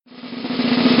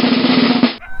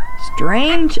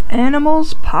Strange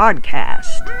Animals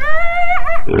Podcast.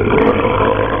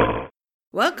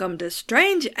 Welcome to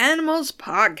Strange Animals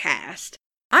Podcast.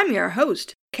 I'm your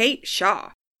host, Kate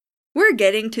Shaw. We're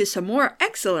getting to some more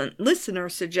excellent listener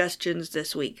suggestions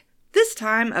this week, this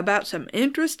time about some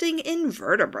interesting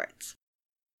invertebrates.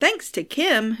 Thanks to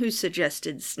Kim, who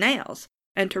suggested snails,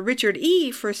 and to Richard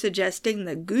E. for suggesting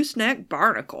the gooseneck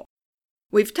barnacle.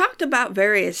 We've talked about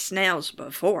various snails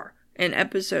before, in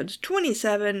episodes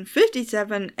 27,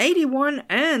 57, 81,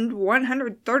 and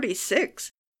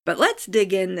 136, but let's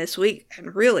dig in this week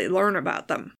and really learn about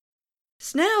them.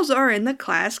 Snails are in the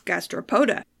class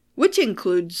Gastropoda, which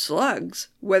includes slugs,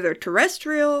 whether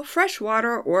terrestrial,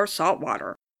 freshwater, or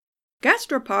saltwater.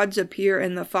 Gastropods appear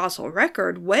in the fossil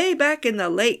record way back in the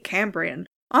late Cambrian,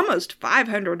 almost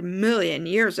 500 million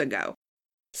years ago.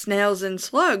 Snails and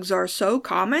slugs are so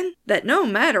common that no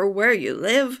matter where you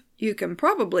live, you can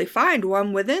probably find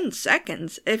one within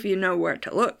seconds if you know where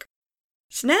to look.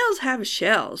 Snails have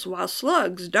shells while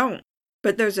slugs don't,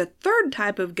 but there's a third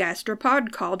type of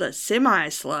gastropod called a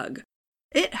semi-slug.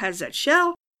 It has a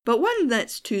shell, but one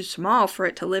that's too small for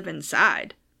it to live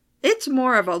inside. It's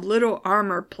more of a little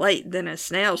armor plate than a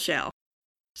snail shell.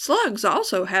 Slugs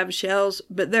also have shells,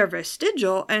 but they're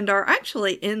vestigial and are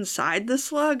actually inside the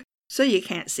slug, so you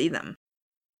can't see them.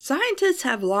 Scientists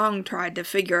have long tried to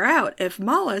figure out if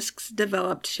mollusks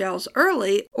developed shells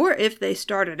early or if they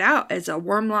started out as a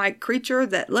worm-like creature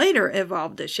that later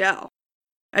evolved a shell.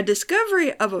 A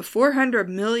discovery of a 400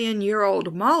 million year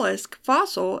old mollusk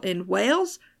fossil in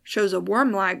Wales shows a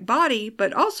worm-like body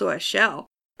but also a shell,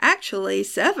 actually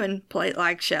 7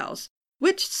 plate-like shells,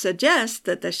 which suggests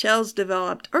that the shells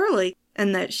developed early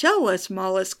and that shellless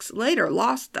mollusks later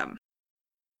lost them.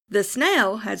 The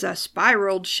snail has a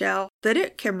spiraled shell that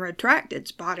it can retract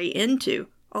its body into,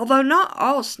 although not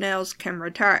all snails can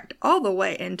retract all the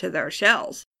way into their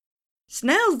shells.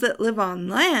 Snails that live on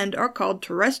land are called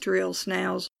terrestrial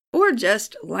snails, or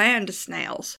just land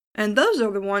snails, and those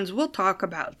are the ones we'll talk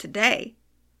about today.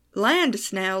 Land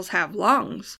snails have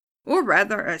lungs, or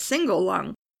rather a single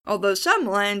lung, although some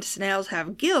land snails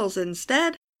have gills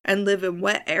instead and live in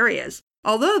wet areas,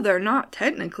 although they're not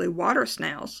technically water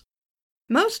snails.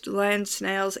 Most land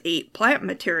snails eat plant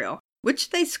material,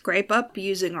 which they scrape up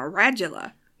using a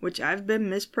radula, which I've been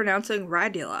mispronouncing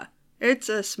radula. It's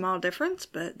a small difference,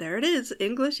 but there it is.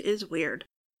 English is weird.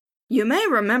 You may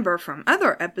remember from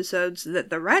other episodes that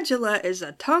the radula is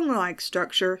a tongue-like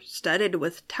structure studded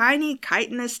with tiny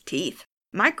chitinous teeth,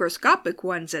 microscopic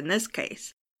ones in this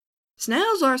case.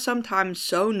 Snails are sometimes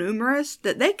so numerous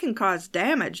that they can cause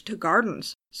damage to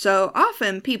gardens, so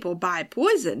often people buy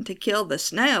poison to kill the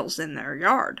snails in their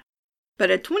yard. But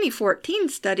a 2014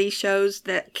 study shows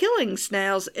that killing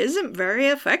snails isn't very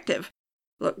effective.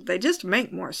 Look, they just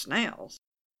make more snails.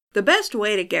 The best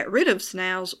way to get rid of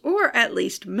snails, or at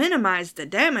least minimize the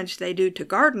damage they do to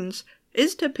gardens,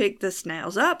 is to pick the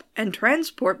snails up and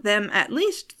transport them at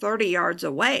least 30 yards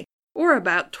away, or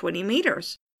about 20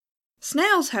 meters.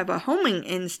 Snails have a homing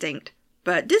instinct,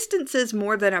 but distances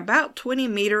more than about 20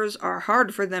 meters are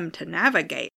hard for them to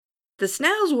navigate. The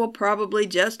snails will probably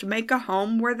just make a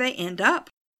home where they end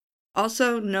up.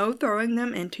 Also, no throwing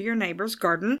them into your neighbor's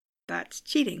garden. That's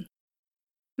cheating.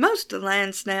 Most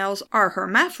land snails are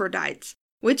hermaphrodites,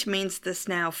 which means the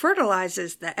snail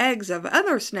fertilizes the eggs of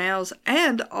other snails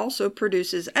and also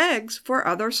produces eggs for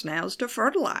other snails to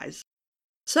fertilize.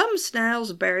 Some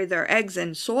snails bury their eggs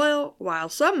in soil, while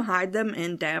some hide them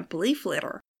in damp leaf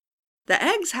litter. The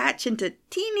eggs hatch into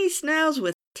teeny snails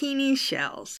with teeny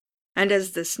shells, and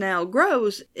as the snail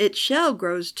grows, its shell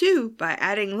grows too by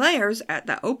adding layers at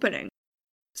the opening.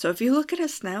 So if you look at a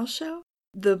snail shell,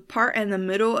 the part in the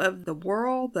middle of the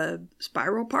whorl, the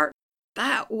spiral part,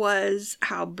 that was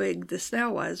how big the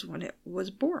snail was when it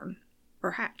was born,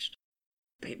 or hatched.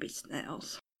 Baby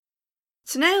snails.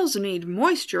 Snails need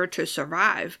moisture to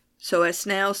survive, so a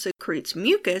snail secretes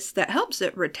mucus that helps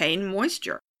it retain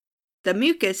moisture. The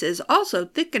mucus is also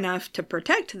thick enough to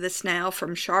protect the snail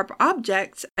from sharp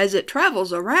objects as it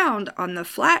travels around on the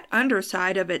flat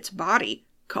underside of its body,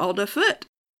 called a foot.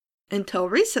 Until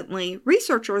recently,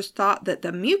 researchers thought that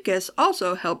the mucus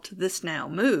also helped the snail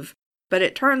move, but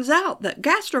it turns out that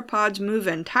gastropods move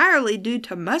entirely due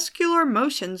to muscular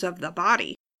motions of the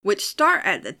body, which start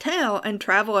at the tail and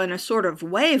travel in a sort of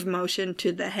wave motion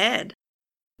to the head.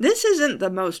 This isn't the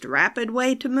most rapid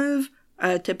way to move.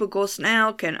 A typical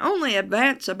snail can only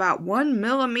advance about 1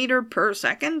 millimeter per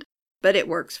second, but it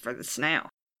works for the snail.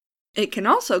 It can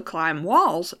also climb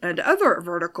walls and other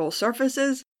vertical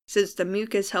surfaces, since the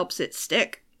mucus helps it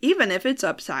stick, even if it's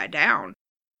upside down.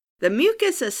 The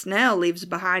mucus a snail leaves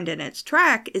behind in its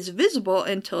track is visible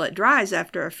until it dries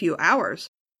after a few hours,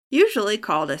 usually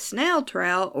called a snail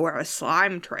trail or a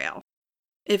slime trail.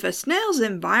 If a snail's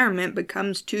environment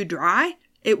becomes too dry,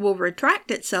 it will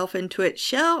retract itself into its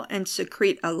shell and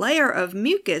secrete a layer of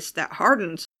mucus that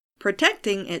hardens,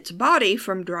 protecting its body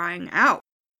from drying out.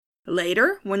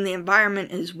 Later, when the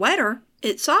environment is wetter,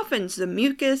 it softens the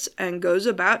mucus and goes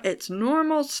about its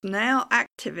normal snail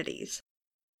activities.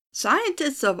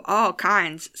 Scientists of all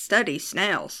kinds study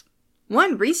snails.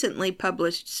 One recently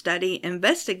published study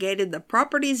investigated the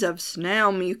properties of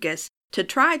snail mucus to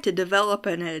try to develop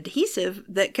an adhesive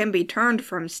that can be turned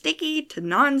from sticky to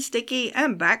non-sticky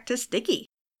and back to sticky.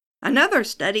 Another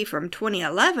study from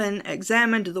 2011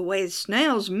 examined the ways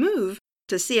snails move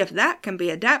to see if that can be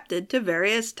adapted to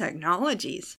various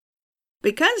technologies.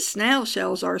 Because snail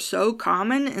shells are so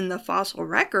common in the fossil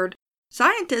record,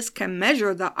 scientists can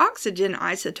measure the oxygen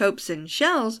isotopes in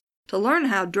shells to learn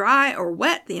how dry or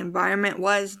wet the environment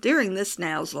was during the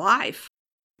snail's life.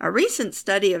 A recent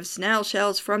study of snail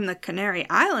shells from the Canary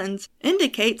Islands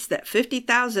indicates that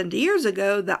 50,000 years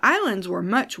ago the islands were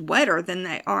much wetter than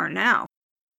they are now.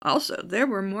 Also, there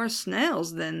were more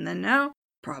snails then than now,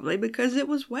 probably because it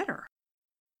was wetter.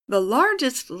 The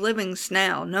largest living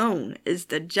snail known is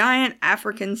the giant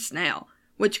African snail,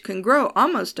 which can grow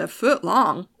almost a foot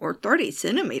long, or 30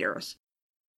 centimeters.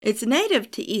 It's native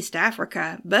to East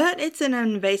Africa, but it's an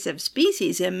invasive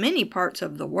species in many parts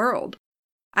of the world.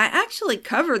 I actually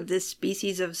covered this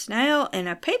species of snail in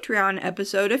a Patreon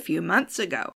episode a few months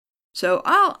ago, so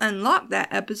I'll unlock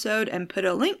that episode and put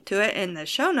a link to it in the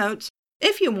show notes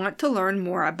if you want to learn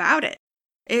more about it.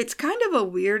 It's kind of a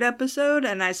weird episode,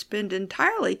 and I spend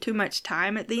entirely too much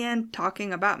time at the end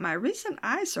talking about my recent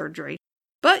eye surgery,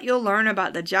 but you'll learn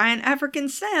about the giant African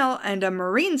snail and a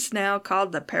marine snail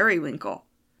called the periwinkle.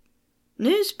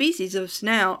 New species of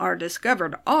snail are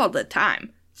discovered all the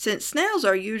time, since snails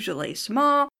are usually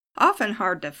small, often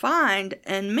hard to find,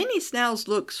 and many snails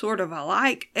look sort of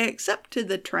alike except to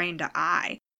the trained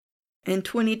eye. In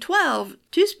 2012,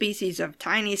 2 species of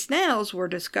tiny snails were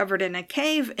discovered in a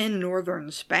cave in northern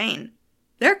Spain.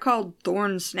 They're called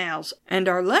thorn snails and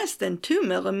are less than 2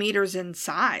 millimeters in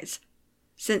size.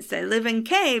 Since they live in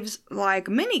caves, like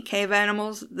many cave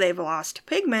animals, they've lost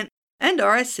pigment and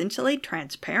are essentially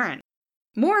transparent.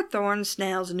 More thorn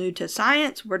snails new to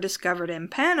science were discovered in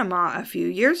Panama a few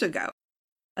years ago.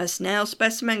 A snail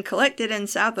specimen collected in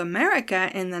South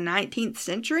America in the 19th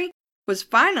century was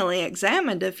finally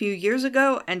examined a few years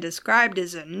ago and described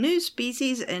as a new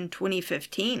species in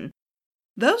 2015.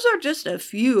 Those are just a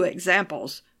few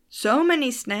examples. So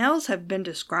many snails have been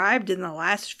described in the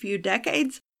last few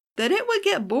decades that it would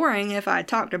get boring if I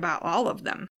talked about all of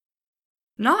them.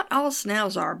 Not all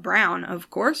snails are brown, of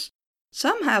course.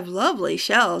 Some have lovely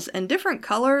shells in different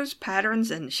colors,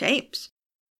 patterns, and shapes.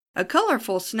 A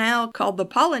colorful snail called the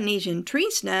Polynesian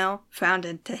tree snail, found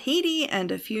in Tahiti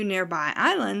and a few nearby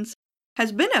islands,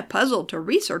 has been a puzzle to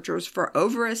researchers for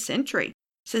over a century,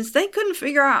 since they couldn't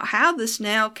figure out how the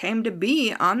snail came to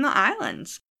be on the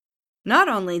islands. Not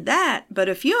only that, but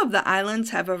a few of the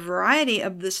islands have a variety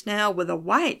of the snail with a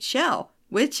white shell,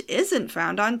 which isn't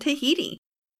found on Tahiti.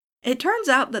 It turns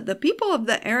out that the people of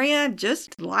the area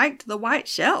just liked the white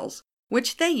shells,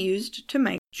 which they used to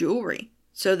make jewelry.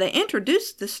 So they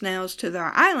introduced the snails to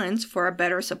their islands for a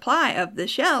better supply of the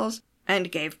shells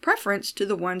and gave preference to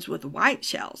the ones with white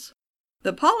shells.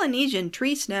 The Polynesian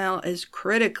tree snail is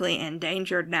critically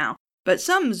endangered now, but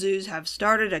some zoos have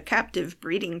started a captive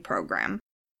breeding program.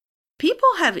 People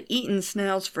have eaten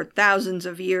snails for thousands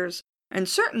of years, and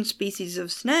certain species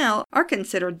of snail are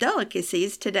considered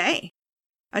delicacies today.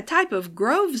 A type of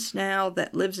grove snail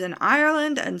that lives in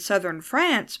Ireland and southern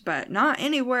France, but not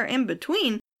anywhere in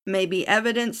between, may be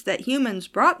evidence that humans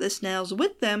brought the snails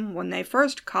with them when they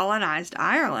first colonized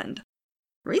Ireland.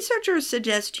 Researchers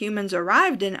suggest humans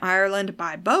arrived in Ireland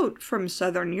by boat from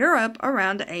southern Europe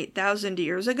around 8,000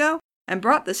 years ago and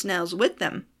brought the snails with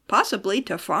them, possibly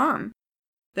to farm.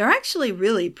 They're actually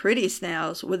really pretty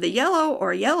snails with a yellow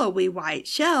or yellowy white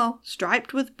shell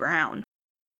striped with brown.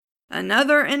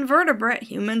 Another invertebrate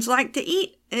humans like to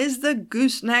eat is the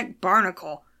gooseneck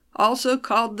barnacle, also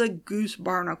called the goose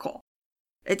barnacle.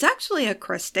 It's actually a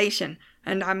crustacean,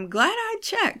 and I'm glad I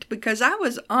checked because I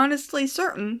was honestly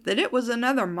certain that it was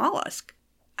another mollusk.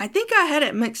 I think I had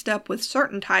it mixed up with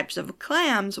certain types of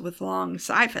clams with long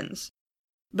siphons.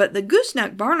 But the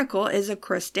gooseneck barnacle is a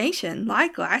crustacean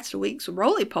like last week's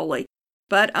roly-poly,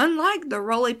 but unlike the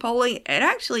roly-poly, it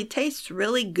actually tastes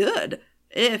really good,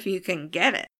 if you can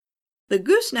get it. The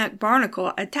gooseneck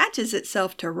barnacle attaches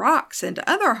itself to rocks and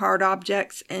other hard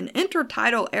objects in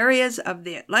intertidal areas of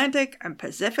the Atlantic and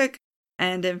Pacific,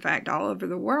 and in fact all over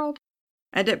the world,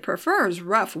 and it prefers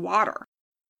rough water.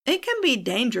 It can be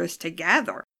dangerous to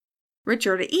gather.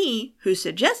 Richard E., who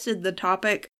suggested the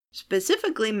topic,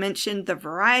 specifically mentioned the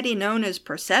variety known as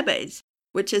Persebes,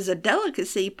 which is a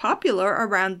delicacy popular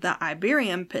around the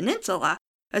Iberian Peninsula,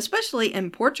 especially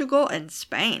in Portugal and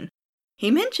Spain. He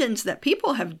mentions that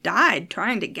people have died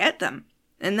trying to get them,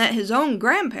 and that his own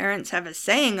grandparents have a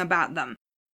saying about them.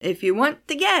 If you want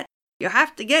to get, you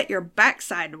have to get your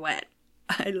backside wet.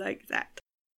 I like that.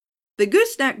 The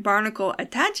gooseneck barnacle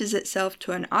attaches itself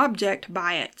to an object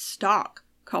by its stalk,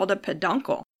 called a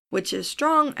peduncle, which is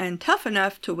strong and tough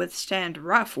enough to withstand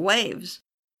rough waves.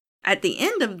 At the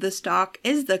end of the stalk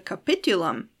is the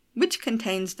capitulum, which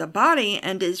contains the body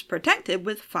and is protected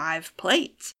with 5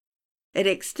 plates. It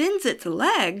extends its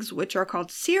legs, which are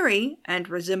called cirri and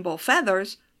resemble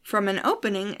feathers, from an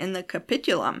opening in the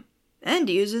capitulum, and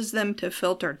uses them to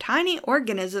filter tiny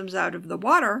organisms out of the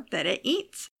water that it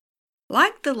eats.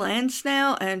 Like the land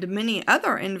snail and many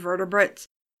other invertebrates,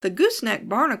 the gooseneck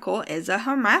barnacle is a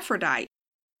hermaphrodite.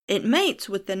 It mates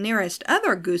with the nearest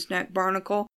other gooseneck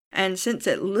barnacle, and since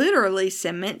it literally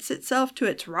cements itself to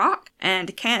its rock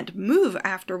and can't move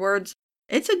afterwards,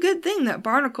 it's a good thing that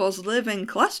barnacles live in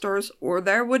clusters, or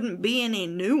there wouldn't be any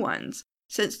new ones,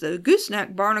 since the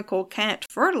gooseneck barnacle can't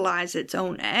fertilize its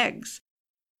own eggs.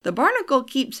 The barnacle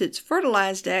keeps its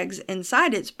fertilized eggs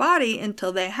inside its body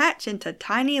until they hatch into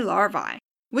tiny larvae,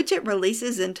 which it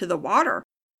releases into the water.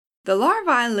 The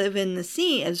larvae live in the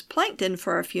sea as plankton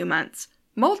for a few months,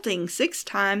 molting 6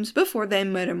 times before they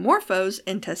metamorphose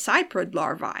into cyprid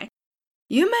larvae.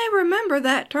 You may remember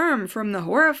that term from the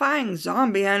horrifying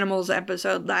zombie animals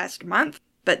episode last month,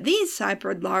 but these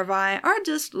cyprid larvae are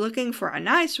just looking for a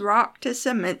nice rock to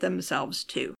cement themselves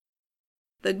to.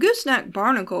 The gooseneck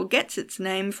barnacle gets its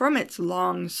name from its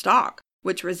long stalk,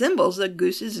 which resembles a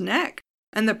goose's neck,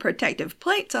 and the protective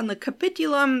plates on the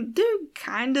capitulum do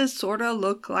kinda sorta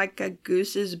look like a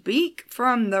goose's beak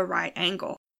from the right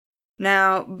angle.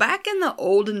 Now, back in the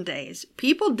olden days,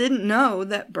 people didn't know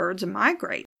that birds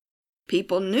migrate.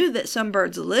 People knew that some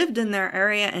birds lived in their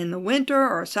area in the winter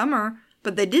or summer,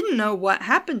 but they didn't know what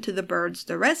happened to the birds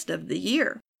the rest of the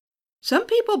year. Some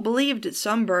people believed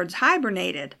some birds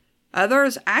hibernated.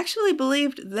 Others actually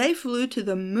believed they flew to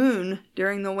the moon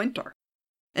during the winter.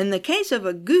 In the case of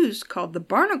a goose called the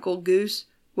barnacle goose,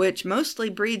 which mostly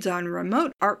breeds on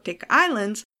remote Arctic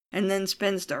islands and then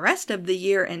spends the rest of the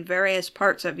year in various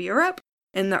parts of Europe,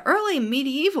 in the early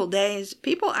medieval days,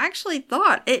 people actually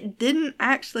thought it didn't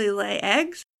actually lay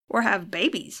eggs or have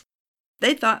babies.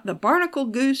 They thought the barnacle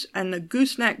goose and the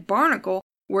gooseneck barnacle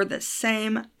were the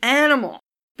same animal,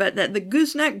 but that the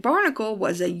gooseneck barnacle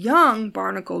was a young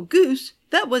barnacle goose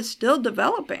that was still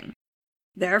developing.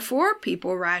 Therefore,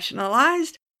 people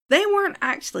rationalized they weren't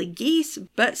actually geese,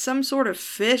 but some sort of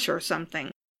fish or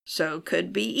something, so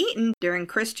could be eaten during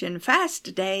Christian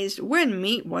fast days when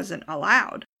meat wasn't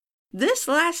allowed. This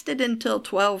lasted until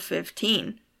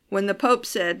 1215, when the Pope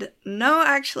said, no,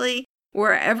 actually,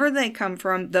 wherever they come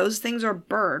from, those things are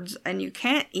birds, and you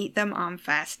can't eat them on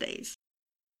fast days.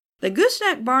 The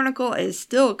gooseneck barnacle is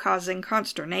still causing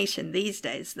consternation these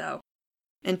days, though.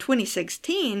 In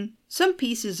 2016, some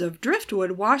pieces of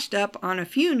driftwood washed up on a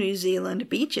few New Zealand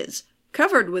beaches,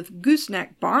 covered with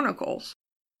gooseneck barnacles.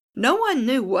 No one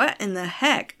knew what in the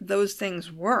heck those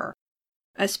things were.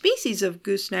 A species of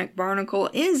gooseneck barnacle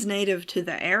is native to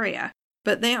the area,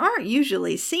 but they aren't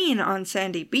usually seen on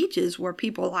sandy beaches where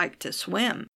people like to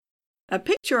swim. A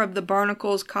picture of the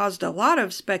barnacles caused a lot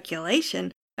of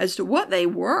speculation as to what they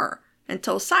were,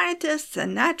 until scientists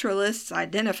and naturalists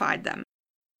identified them.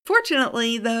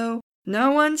 Fortunately, though,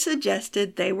 no one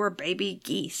suggested they were baby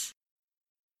geese.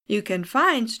 You can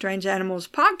find Strange Animals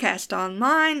Podcast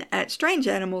online at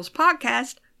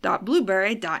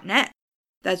strangeanimalspodcast.blueberry.net.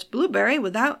 That's blueberry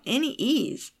without any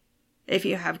E's. If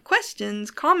you have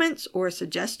questions, comments, or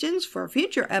suggestions for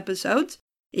future episodes,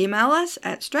 email us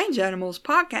at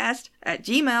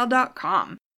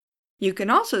strangeanimalspodcast@gmail.com. You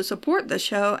can also support the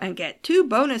show and get 2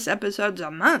 bonus episodes a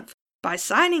month by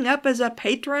signing up as a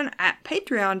patron at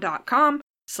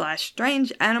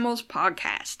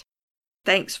patreon.com/strangeanimalspodcast.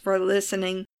 Thanks for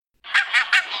listening.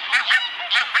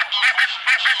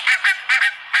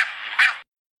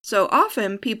 So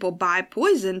often people buy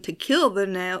poison to kill the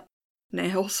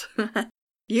nails.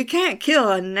 You can't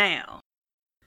kill a nail.